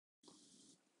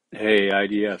Hey,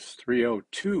 IDS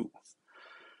 302.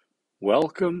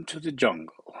 Welcome to the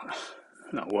jungle.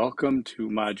 Now, welcome to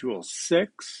Module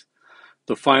 6,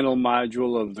 the final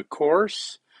module of the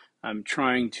course. I'm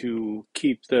trying to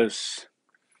keep this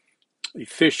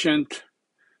efficient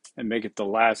and make it the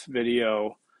last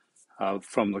video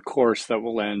from the course that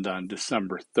will end on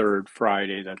December 3rd,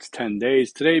 Friday. That's 10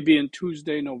 days. Today being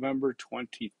Tuesday, November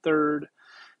 23rd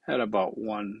at about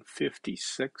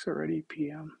 1:56 already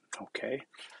p.m. Okay.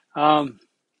 Um,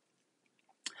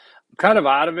 kind of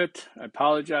out of it. I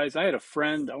apologize. I had a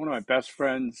friend, one of my best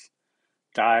friends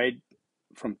died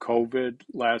from COVID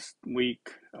last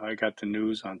week. I got the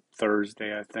news on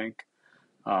Thursday, I think.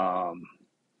 Um,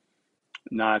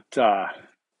 not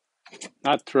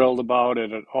not thrilled about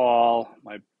it at all.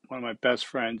 One of my best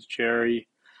friends, Jerry.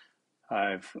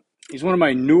 I've He's one of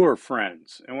my newer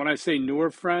friends, and when I say newer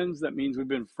friends, that means we've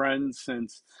been friends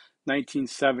since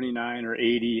 1979 or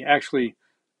 80. Actually,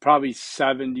 probably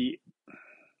 79.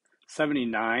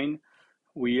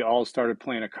 We all started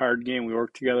playing a card game. We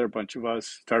worked together, a bunch of us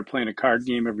started playing a card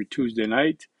game every Tuesday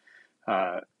night.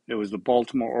 It was the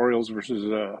Baltimore Orioles versus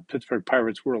Pittsburgh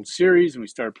Pirates World Series, and we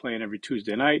started playing every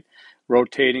Tuesday night,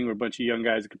 rotating. We're a bunch of young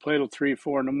guys that could play till 3,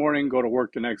 4 in the morning, go to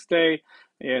work the next day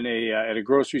in at a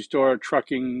grocery store,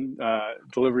 trucking,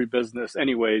 delivery business.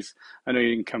 Anyways, I know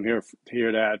you didn't come here to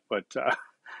hear that, but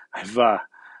I've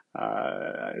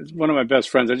one of my best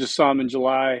friends. I just saw him in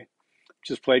July.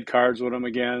 Just played cards with him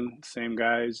again, same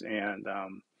guys, and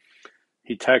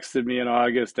he texted me in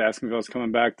August asking if I was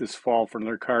coming back this fall for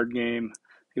another card game.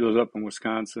 He lives up in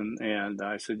Wisconsin, and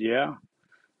I said, yeah.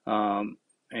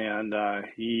 And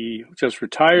he just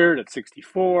retired at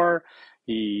 64.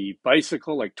 He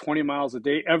bicycled like 20 miles a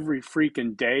day every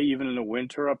freaking day, even in the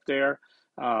winter up there.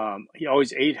 He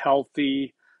always ate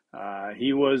healthy.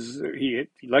 He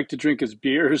liked to drink his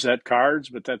beers at cards,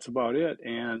 but that's about it.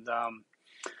 And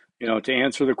to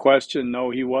answer the question, no,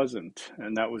 he wasn't,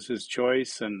 and that was his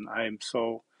choice. And I am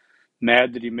so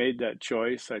mad that he made that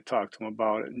choice. I talked to him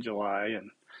about it in July, and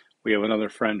we have another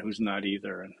friend who's not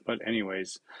either. But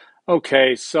anyways,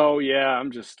 okay. So yeah,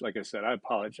 I'm just like I said. I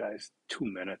apologize. 2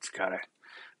 minutes, God.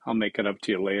 I'll make it up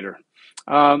to you later.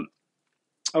 Um,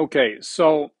 okay,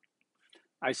 so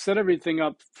I set everything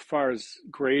up as far as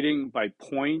grading by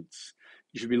points.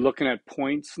 You should be looking at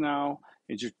points now,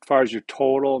 as far as your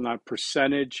total, not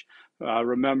percentage.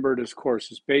 Remember, this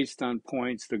course is based on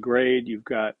points. The grade, you've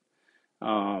got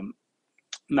um,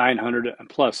 900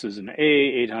 plus is an A,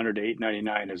 800 to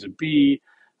 899 is a B,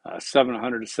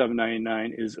 700 to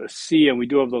 799 is a C, and we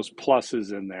do have those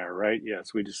pluses in there, right?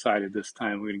 Yes, we decided this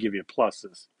time we're going to give you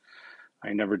pluses. I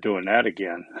ain't never doing that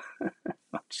again.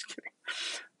 I'm just kidding.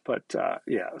 But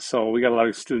yeah, so we got a lot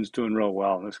of students doing real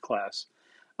well in this class.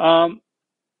 Um,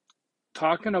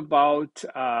 Talking about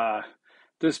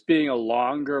this being a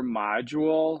longer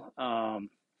module,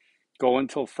 go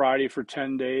until Friday for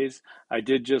 10 days. I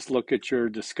did just look at your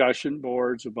discussion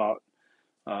boards about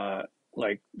uh,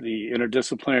 like the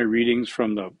interdisciplinary readings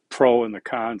from the pro and the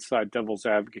con side, devil's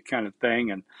advocate kind of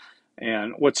thing.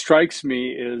 And what strikes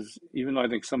me is, even though I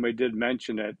think somebody did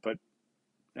mention it, but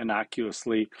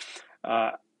innocuously,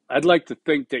 uh, I'd like to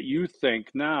think that you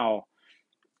think now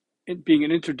being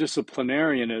an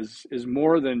interdisciplinarian is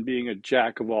more than being a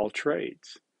jack of all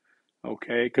trades.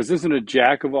 Okay, because isn't a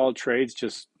jack of all trades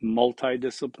just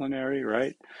multidisciplinary,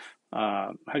 right?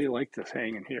 How do you like this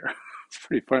hanging here? It's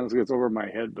pretty funny. It's over my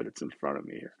head, but it's in front of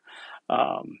me here.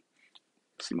 Um,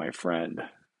 See my friend.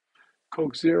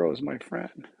 Coke Zero is my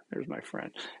friend. There's my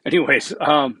friend. Anyways,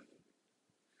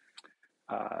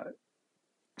 uh,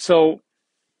 so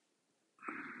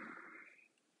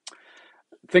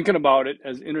thinking about it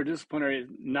as interdisciplinary,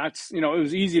 not, it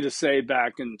was easy to say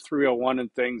back in 301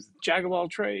 and things, jack of all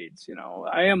trades.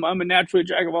 I'm a naturally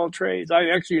jack of all trades.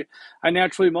 I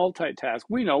naturally multitask.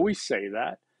 We say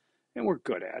that, and we're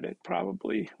good at it.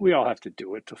 Probably we all have to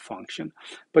do it to function,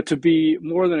 but to be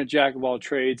more than a jack of all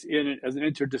trades in it as an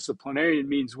interdisciplinarian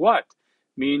means what?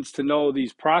 Means to know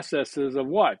these processes of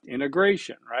what?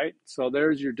 Integration, right? So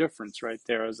there's your difference right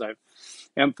there, as I've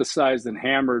emphasized and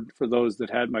hammered for those that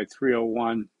had my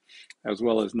 301 as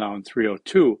well as now in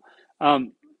 302.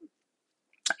 Um,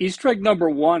 Easter egg number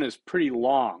 1 is pretty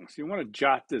long, so you want to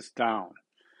jot this down.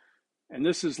 And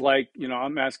this is like,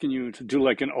 I'm asking you to do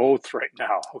like an oath right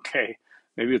now, okay?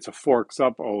 Maybe it's a forks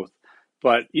up oath.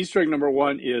 But Easter egg number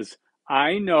 1 is,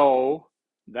 I know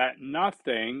that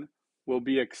nothing will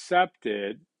be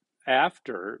accepted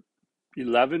after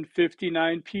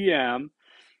 11:59 p.m.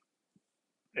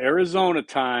 Arizona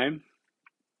time.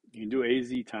 You can do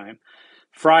AZ time.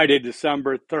 Friday,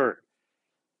 December 3rd.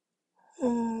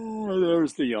 Oh,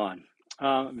 there's the yawn.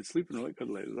 I've been sleeping really good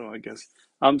lately, though, I guess.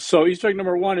 So Easter egg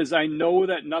number one is I know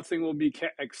that nothing will be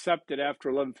accepted after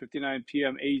 11:59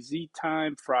 p.m. AZ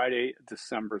time, Friday,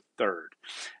 December 3rd.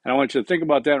 And I want you to think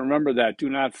about that and remember that. Do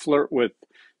not flirt with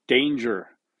danger.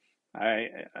 I,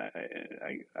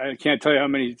 I can't tell you how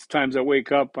many times I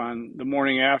wake up on the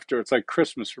morning after. It's like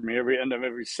Christmas for me, every end of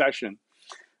every session.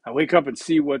 I wake up and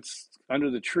see what's under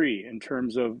the tree in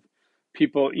terms of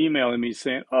people emailing me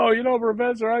saying, "Oh,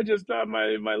 Professor, I just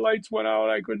my lights went out.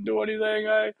 I couldn't do anything.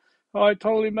 I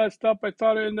totally messed up. I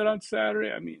thought I ended on Saturday."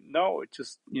 I mean, no, it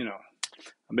just I'm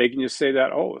making you say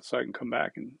that so I can come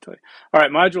back and tell you. All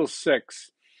right, Module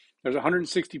 6. There's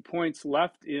 160 points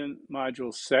left in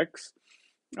Module 6,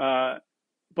 but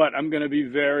I'm going to be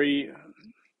very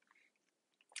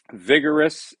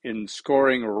vigorous in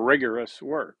scoring rigorous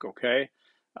work. Okay.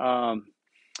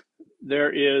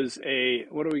 There is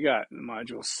what do we got in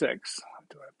Module 6?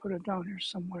 Do I put it down here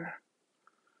somewhere?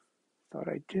 Thought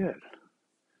I did.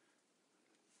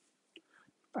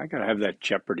 I gotta have that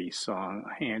Jeopardy song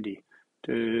handy.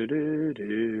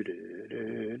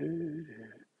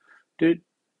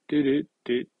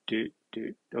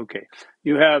 Okay,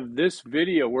 you have this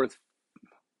video worth.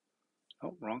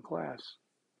 Oh, wrong class.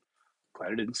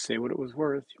 Glad I didn't say what it was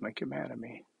worth. You might get mad at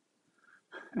me.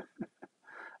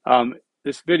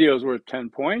 This video is worth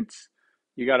 10 points.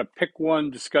 You got to pick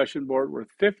one discussion board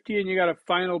worth 50, and you got a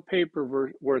final paper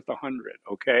worth 100,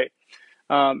 okay?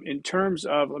 In terms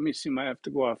of, let me see, I'm going to have to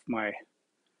go off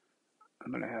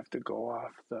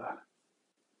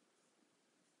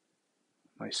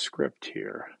my script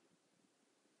here.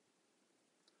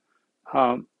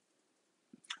 For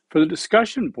the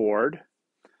discussion board,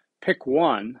 pick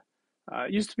one.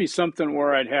 It used to be something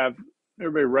where I'd have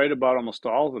everybody write about almost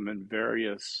all of them in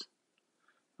various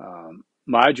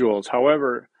modules.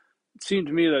 However, it seemed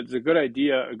to me that it's a good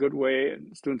idea, a good way,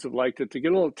 and students have liked it, to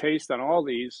get a little taste on all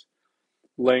these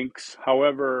links.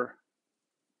 However,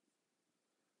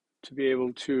 to be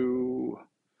able to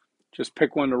just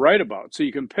pick one to write about. So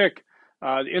you can pick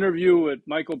the interview with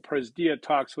Michael Presdia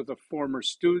talks with a former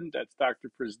student. That's Dr.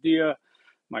 Presdia,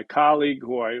 my colleague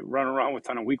who I run around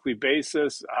with on a weekly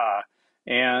basis.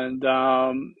 And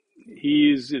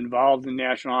he's involved in the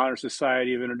National Honor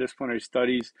Society of Interdisciplinary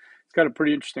Studies. It's got a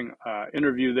pretty interesting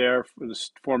interview there for the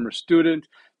former student.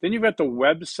 Then you've got the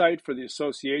website for the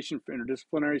Association for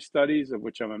Interdisciplinary Studies, of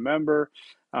which I'm a member.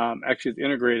 Actually, it's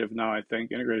integrative now, I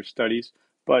think, integrative studies.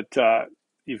 But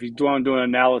if you want to do an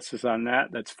analysis on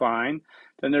that, that's fine.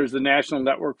 Then there's the National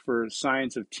Network for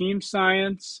Science of Team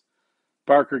Science.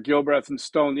 Barker, Gilbreth, and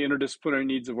Stone, the interdisciplinary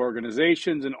needs of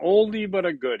organizations, an oldie but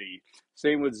a goodie.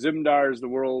 Same with Zimdar's The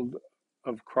World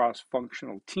of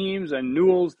Cross-Functional Teams, and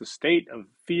Newell's The State of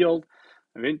Field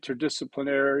of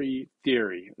Interdisciplinary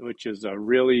Theory, which is a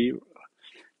really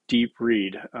deep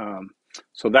read.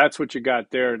 So that's what you got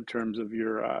there in terms of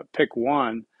your pick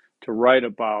one to write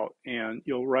about, and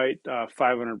you'll write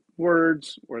 500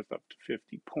 words worth up to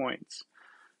 50 points.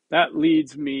 That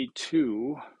leads me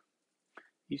to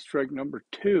Easter egg number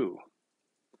 2.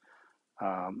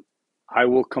 I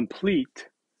will complete,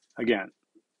 again,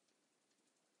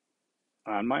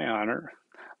 on my honor,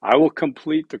 I will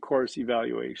complete the course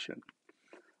evaluation.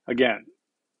 Again,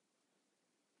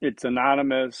 it's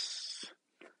anonymous.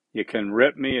 You can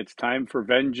rip me. It's time for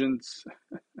vengeance.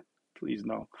 Please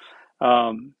no.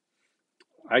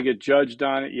 I get judged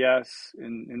on it, yes,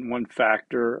 in one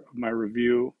factor of my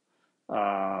review.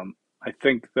 I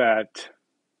think that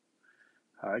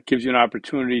it gives you an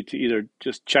opportunity to either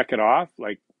just check it off,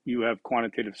 like you have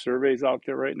quantitative surveys out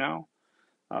there right now,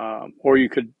 or you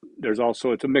could,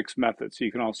 it's a mixed method, so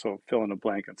you can also fill in a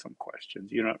blank on some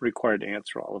questions. You're not required to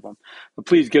answer all of them. But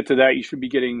please get to that. You should be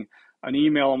getting an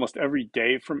email almost every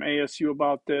day from ASU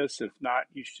about this. If not,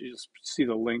 you should just see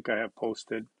the link I have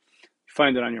posted.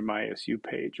 Find it on your MyASU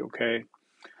page, okay?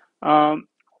 I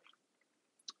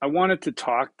wanted to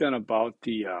talk then about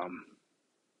the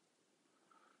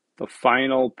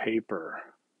final paper.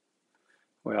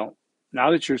 Well,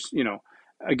 now that you're,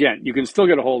 again, you can still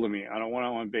get a hold of me on a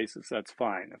one-on-one basis. That's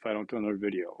fine if I don't do another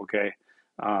video, okay?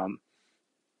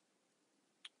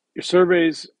 Your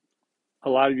surveys, a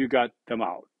lot of you got them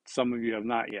out. Some of you have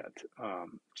not yet.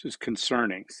 It's just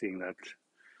concerning seeing that.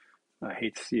 I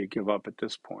hate to see you give up at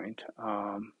this point.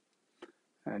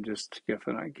 And just to give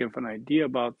an idea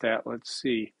about that, let's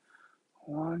see.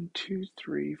 1, 2,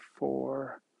 3,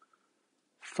 4,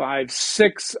 5,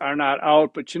 6 are not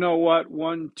out, but you know what?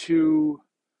 1, 2,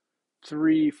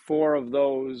 3, 4 of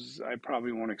those I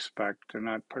probably won't expect. They're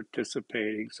not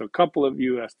participating. So a couple of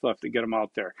you still have to get them out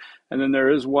there. And then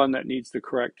there is one that needs to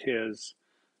correct his.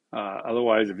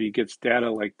 Otherwise, if he gets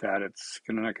data like that, it's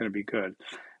not going to be good.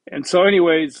 And so,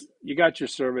 anyways, you got your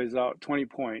surveys out, 20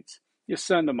 points. You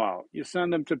send them out. You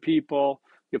send them to people.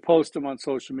 You post them on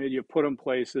social media, put them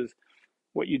places.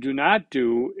 What you do not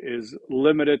do is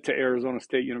limit it to Arizona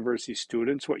State University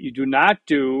students. What you do not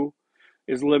do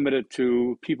is limit it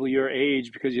to people your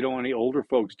age because you don't want any older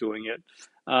folks doing it.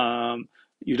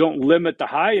 You don't limit the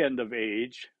high end of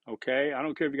age, okay? I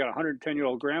don't care if you got a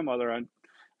 110-year-old grandmother on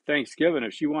Thanksgiving.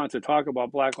 If she wants to talk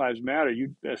about Black Lives Matter,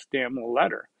 you best damn well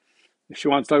let her. If she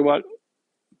wants to talk about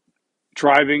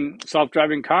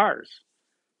self-driving cars,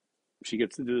 she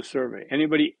gets to do the survey.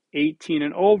 Anybody 18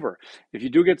 and over. If you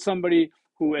do get somebody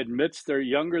who admits they're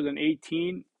younger than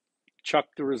 18, chuck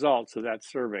the results of that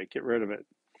survey. Get rid of it.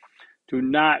 Do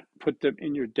not put them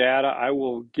in your data. I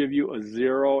will give you a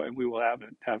 0 and we will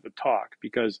have a talk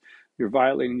because you're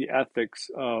violating the ethics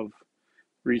of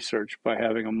research by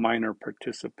having a minor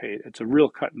participate. It's a real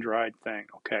cut and dried thing,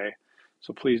 okay?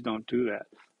 So please don't do that.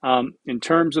 In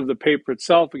terms of the paper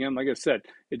itself, again, like I said,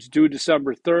 it's due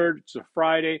December 3rd. It's a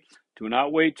Friday. Do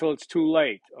not wait till it's too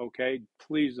late, okay?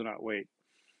 Please do not wait,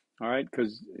 all right?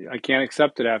 Because I can't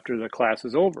accept it after the class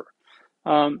is over.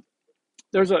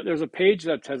 There's a page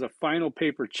that has a final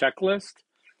paper checklist.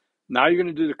 Now you're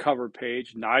going to do the cover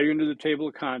page. Now you're going to do the table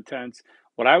of contents.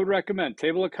 What I would recommend,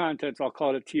 table of contents, I'll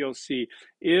call it a TOC,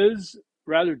 is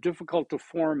rather difficult to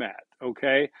format,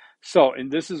 okay? So,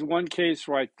 and this is one case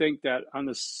where I think that on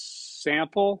the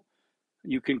sample,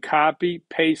 you can copy,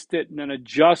 paste it, and then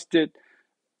adjust it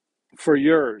for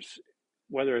yours,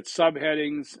 whether it's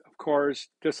subheadings, of course,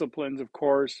 disciplines, of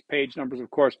course, page numbers, of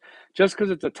course, just because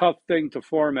it's a tough thing to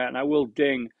format, and I will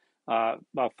ding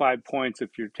about 5 points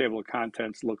if your table of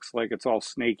contents looks like it's all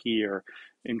snaky or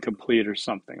incomplete or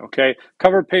something, okay?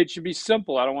 Cover page should be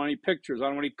simple. I don't want any pictures. I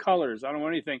don't want any colors. I don't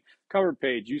want anything. Cover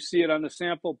page, you see it on the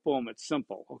sample, boom, it's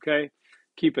simple, okay?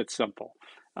 Keep it simple.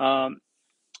 Then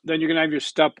you're going to have your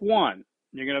step 1.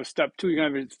 You're going to have step 2. You're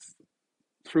going to have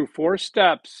through 4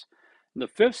 steps. And the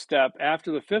 5th step,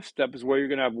 after the 5th step, is where you're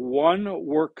going to have one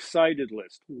works cited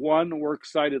list. One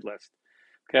works cited list,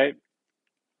 okay?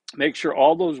 Make sure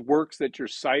all those works that you're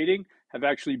citing have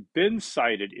actually been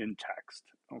cited in text,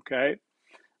 okay?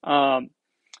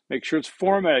 Make sure it's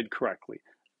formatted correctly.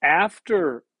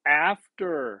 After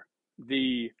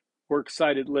the works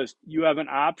cited list, you have an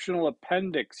optional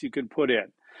appendix you can put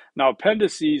in. Now,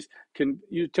 appendices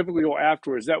you typically go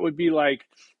afterwards. That would be like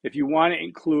if you want to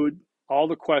include all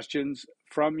the questions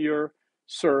from your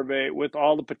survey with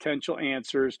all the potential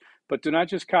answers, but do not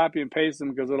just copy and paste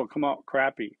them because it'll come out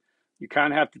crappy. You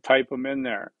kind of have to type them in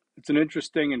there. It's an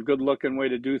interesting and good-looking way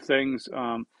to do things.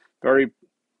 Very,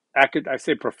 I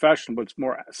say professional, but it's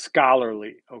more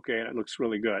scholarly, okay, and it looks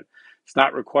really good. It's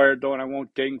not required, though, and I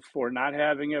won't ding for not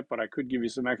having it, but I could give you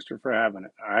some extra for having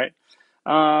it, all right?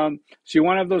 So you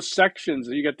want to have those sections.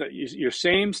 You get your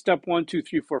same step 1, 2,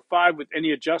 3, 4, 5 with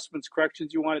any adjustments,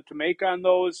 corrections you wanted to make on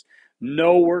those.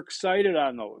 No works cited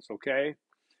on those, okay?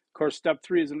 Of course, step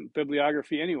 3 isn't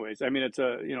bibliography anyways. I mean, it's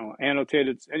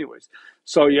annotated anyways.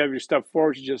 So you have your step 4,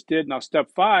 which you just did. Now step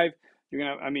 5,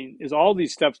 is all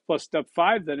these steps plus step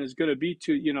 5 then is going to be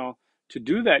to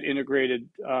do that integrated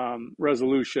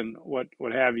resolution, what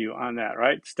have you on that,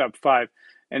 right? Step 5.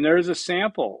 And there is a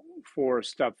sample for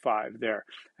step 5 there.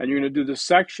 And you're going to do the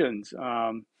sections,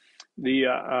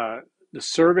 the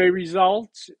survey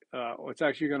results. It's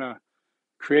actually going to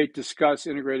create, discuss,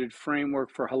 integrated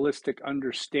framework for holistic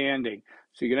understanding.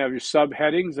 So you're going to have your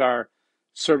subheadings are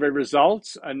survey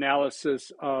results,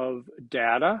 analysis of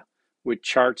data with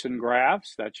charts and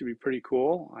graphs. That should be pretty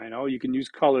cool. I know you can use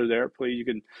color there, please. You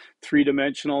can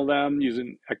 3-dimensional them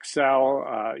using Excel,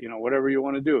 whatever you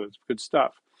want to do. It's good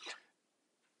stuff.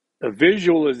 The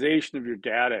visualization of your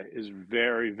data is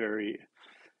very, very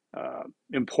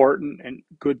important and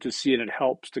good to see, and it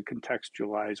helps to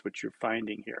contextualize what you're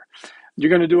finding here. You're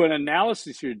going to do an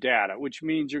analysis of your data, which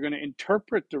means you're going to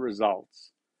interpret the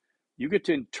results. You get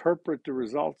to interpret the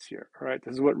results here, all right?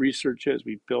 This is what research is.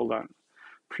 We build on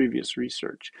previous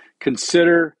research.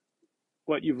 Consider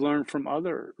what you've learned from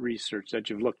other research that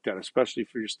you've looked at, especially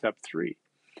for your step 3,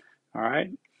 all right?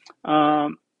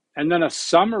 And then a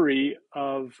summary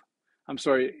of,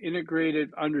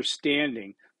 integrated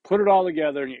understanding. Put it all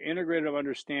together in your integrated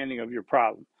understanding of your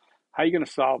problem. How are you going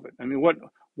to solve it? I mean,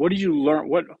 what did you learn?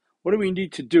 What do we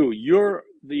need to do? You're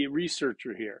the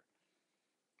researcher here.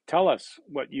 Tell us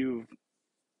what you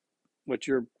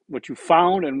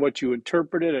found and what you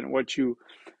interpreted and what you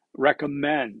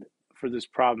recommend for this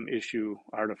problem, issue,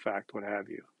 artifact, what have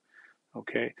you.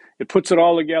 Okay, it puts it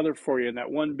all together for you in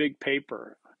that one big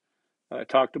paper I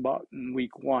talked about in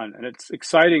week 1, and it's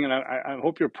exciting, and I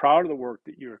hope you're proud of the work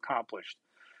that you accomplished,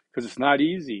 because it's not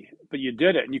easy, but you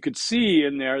did it. And you could see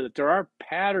in there that there are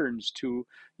patterns to,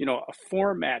 a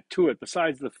format to it.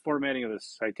 Besides the formatting of the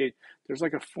citation, there's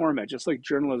like a format, just like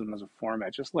journalism has a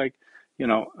format, just like,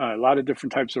 a lot of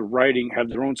different types of writing have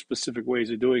their own specific ways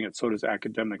of doing it. So does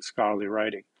academic scholarly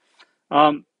writing.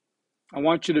 I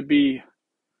want you to be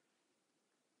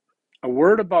a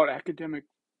word about academic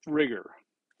rigor,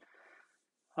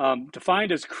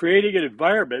 defined as creating an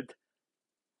environment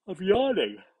of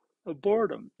yawning, of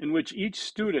boredom, in which each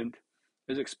student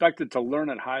is expected to learn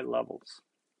at high levels.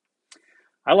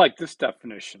 I like this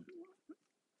definition.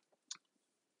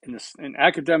 In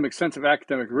academic sense of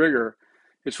academic rigor,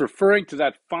 it's referring to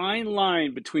that fine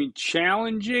line between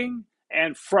challenging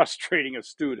and frustrating a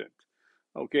student.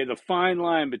 Okay, the fine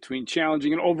line between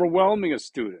challenging and overwhelming a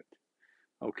student.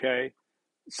 Okay,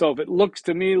 so if it looks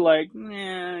to me like,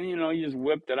 you just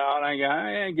whipped it out,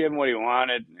 I gave him what he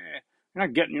wanted. You're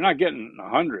not getting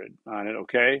 100 on it.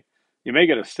 Okay, you may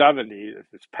get a 70 if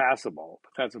it's passable,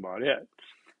 but that's about it.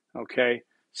 Okay,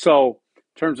 so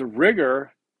in terms of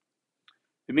rigor,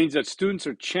 it means that students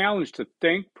are challenged to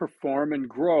think, perform, and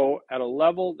grow at a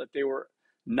level that they were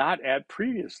not at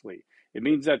previously. It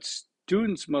means that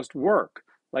students must work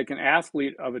like an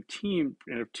athlete of a team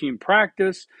in a team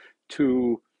practice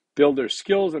to build their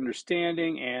skills,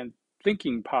 understanding, and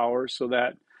thinking power so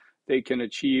that they can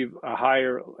achieve a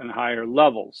higher and higher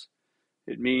levels.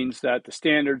 It means that the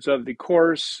standards of the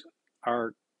course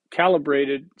are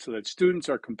calibrated so that students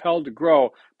are compelled to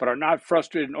grow but are not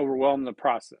frustrated and overwhelmed in the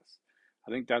process.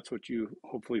 I think that's what you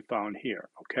hopefully found here,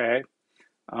 okay?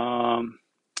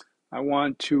 I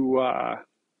want to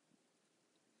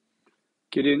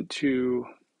get into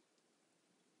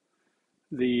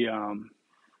the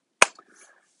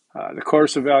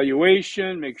course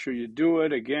evaluation. Make sure you do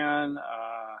it again.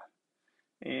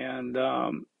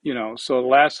 So the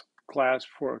last class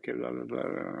for, okay,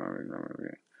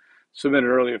 submitted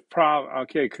earlier.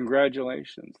 Okay,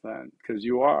 congratulations then, because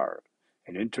you are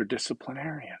an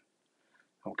interdisciplinarian,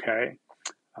 okay?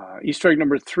 Easter egg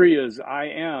number 3 is I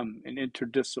am an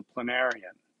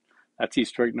interdisciplinarian. That's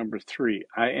Easter egg number 3.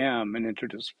 I am an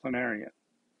interdisciplinarian.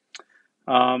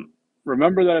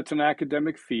 Remember that it's an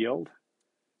academic field,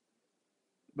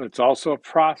 but it's also a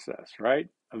process, right?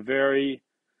 A very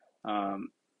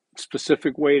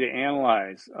specific way to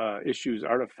analyze issues,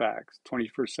 artifacts,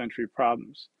 21st century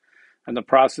problems. And the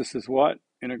process is what?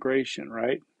 Integration,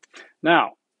 right?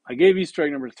 Now, I gave Easter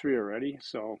egg number 3 already,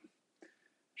 so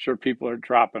sure people are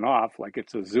dropping off like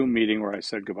it's a Zoom meeting where I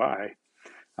said goodbye.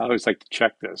 I always like to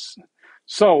check this.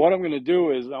 So what I'm going to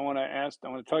do is I want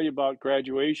to tell you about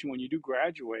graduation. When you do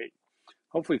graduate,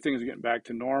 hopefully things are getting back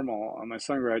to normal. My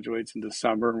son graduates in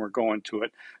December and we're going to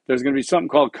it. There's going to be something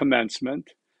called commencement,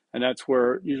 and that's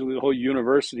where usually the whole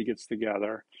university gets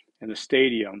together in the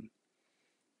stadium,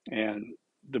 and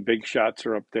the big shots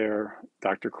are up there,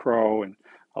 Dr. Crow and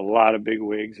a lot of big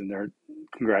wigs, and they're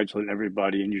congratulating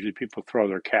everybody, and usually people throw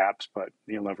their caps, but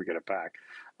you'll never get it back.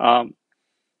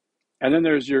 And then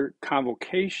there's your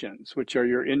convocations, which are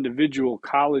your individual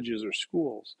colleges or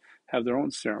schools have their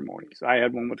own ceremonies. I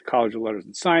had one with the College of Letters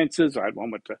and Sciences. I had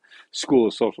one with the School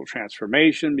of Social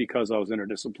Transformation because I was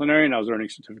interdisciplinary and I was earning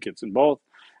certificates in both.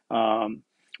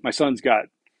 My son's got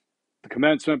the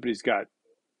commencement, but he's got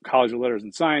College of Letters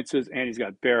and Sciences, and he's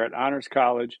got Barrett Honors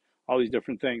College, all these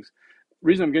different things. The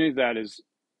reason I'm getting to that is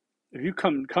if you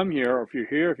come here, or if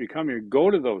you come here,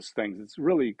 go to those things. It's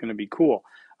really going to be cool.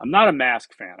 I'm not a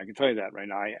mask fan. I can tell you that right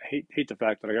now. I hate the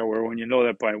fact that I got to wear one. You know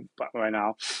that by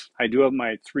now. I do have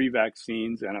my 3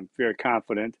 vaccines, and I'm very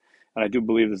confident. And I do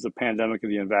believe there's a pandemic of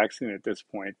the unvaccinated at this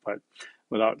point. But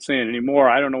without saying any more,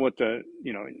 I don't know what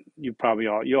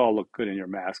you all look good in your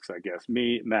masks, I guess.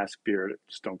 Me, mask, beard,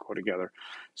 just don't go together.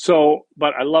 So,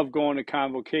 but I love going to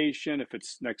convocation. If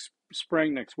it's next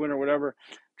spring, next winter, whatever,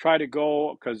 try to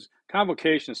go, because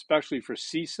convocation, especially for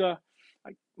CISA,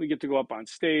 we get to go up on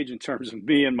stage in terms of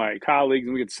me and my colleagues,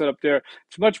 and we get to sit up there.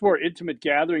 It's a much more intimate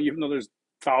gathering, even though there's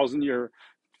thousands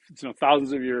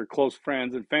of your close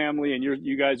friends and family, and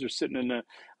you guys are sitting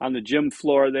on the gym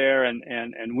floor there,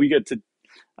 and we get to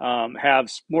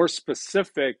have more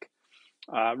specific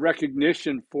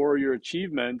recognition for your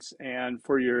achievements and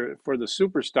for the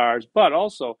superstars, but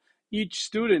also each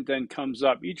student then comes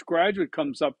up, each graduate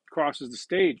comes up, crosses the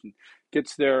stage, and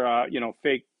gets their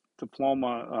fake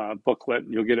diploma booklet,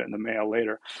 and you'll get it in the mail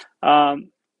later,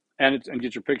 and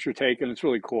get your picture taken. It's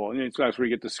really cool, and that's where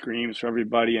you get the screams for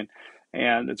everybody,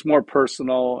 and it's more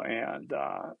personal. And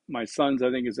my son's,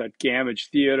 I think, is at Gamage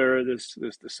Theater this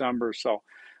December, so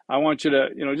I want you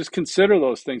to just consider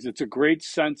those things. It's a great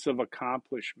sense of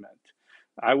accomplishment.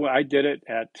 I did it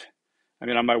at I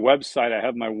mean, on my website, I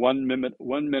have my 1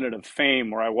 minute of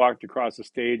fame where I walked across the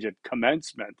stage at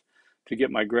commencement to get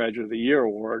my Graduate of the Year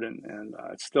award, and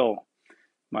it's still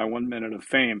my 1 minute of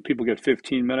fame. People get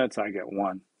 15 minutes, I get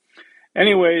one.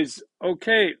 Anyways,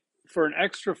 okay, for an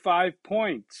extra 5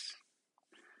 points,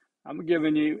 I'm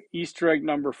giving you Easter egg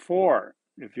number 4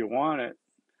 if you want it.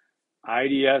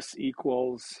 IDS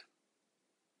equals,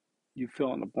 you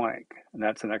fill in the blank, and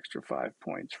that's an extra 5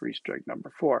 points for Easter egg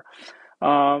number 4.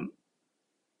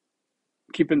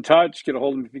 Keep in touch, get a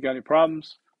hold of me if you got any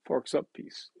problems. Forks up,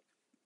 peace.